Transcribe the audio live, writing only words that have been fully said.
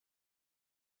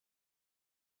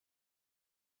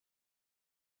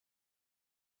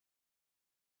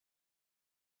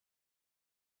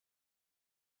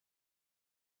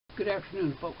Good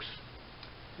afternoon, folks.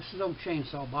 This is Old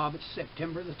Chainsawbob. It's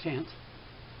September the 10th,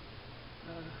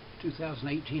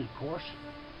 2018, of course.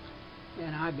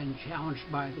 And I've been challenged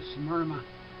by the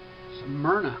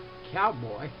Smyrna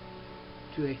Cowboy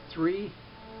to a 3x3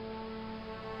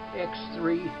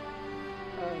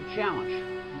 challenge.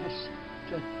 And that's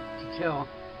to tell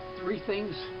 3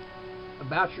 things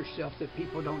about yourself that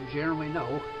people don't generally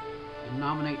know, and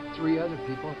nominate 3 other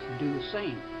people to do the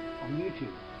same on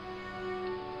YouTube.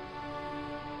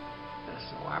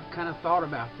 So I've kind of thought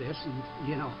about this, and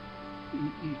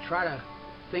you try to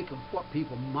think of what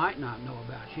people might not know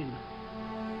about you.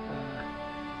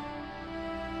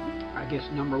 I guess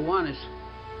number 1 is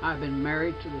I've been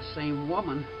married to the same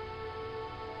woman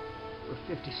for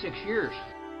 56 years.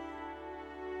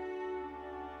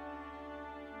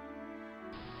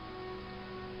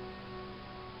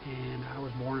 And I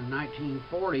was born in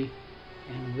 1940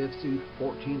 and lived through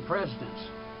 14 presidents.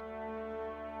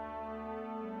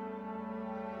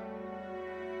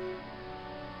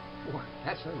 Boy,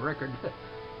 that's a record,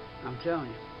 I'm telling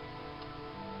you.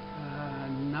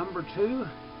 Number 2,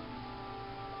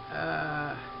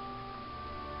 well,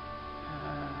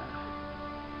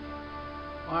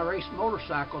 I raced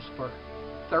motorcycles for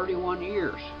 31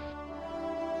 years.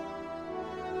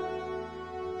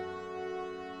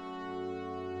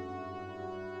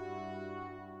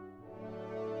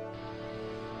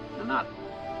 Now, not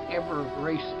ever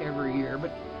race every year,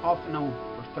 but off and on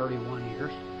for 31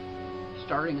 years.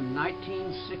 Starting in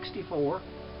 1964,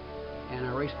 and I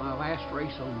raced my last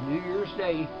race on New Year's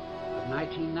Day of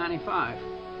 1995.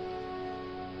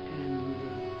 And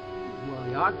well,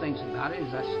 the odd things about it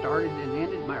is I started and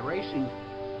ended my racing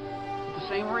at the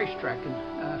same racetrack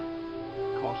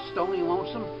called Stony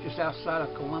Lonesome, just outside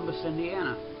of Columbus,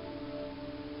 Indiana.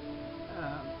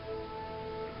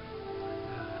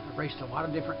 I raced a lot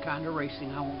of different kind of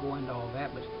racing. I won't go into all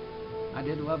that, but I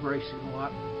did love racing a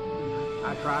lot.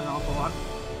 I tried an awful lot,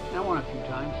 and I won a few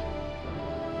times.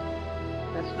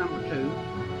 That's number 2.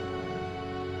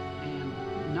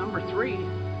 And number 3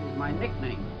 is my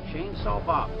nickname,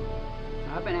 Chainsawbob.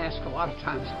 Now, I've been asked a lot of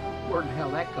times where the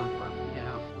hell that come from,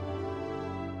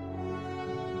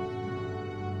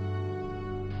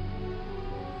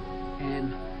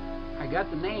 And I got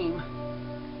the name,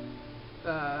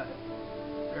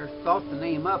 or thought the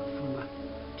name up from a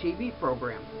TV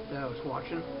program that I was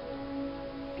watching.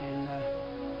 And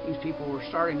these people were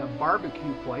starting a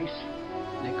barbecue place,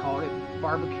 and they called it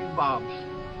Barbecue Bob's.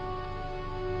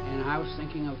 And I was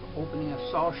thinking of opening a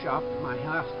saw shop at my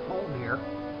home here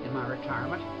in my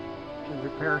retirement to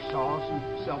repair saws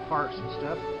and sell parts and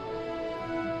stuff.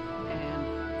 And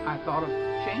I thought of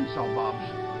Chainsawbob's.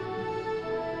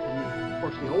 And of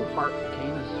course, the old part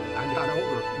came as I got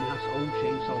older. Now it's Old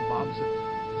Chainsawbob's.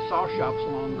 The saw shop's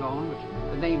long gone, which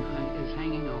the name is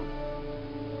hanging on.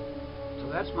 So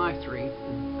that's my 3.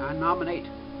 And I nominate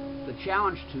the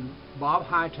challenge to Bob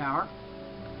Hightower,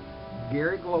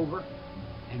 Gary Glover,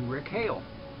 and Rick Hale.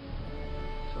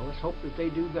 So let's hope that they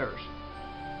do theirs.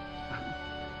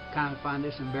 I kind of find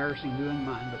this embarrassing doing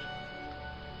mine, but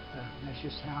that's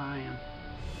just how I am.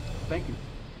 Thank you.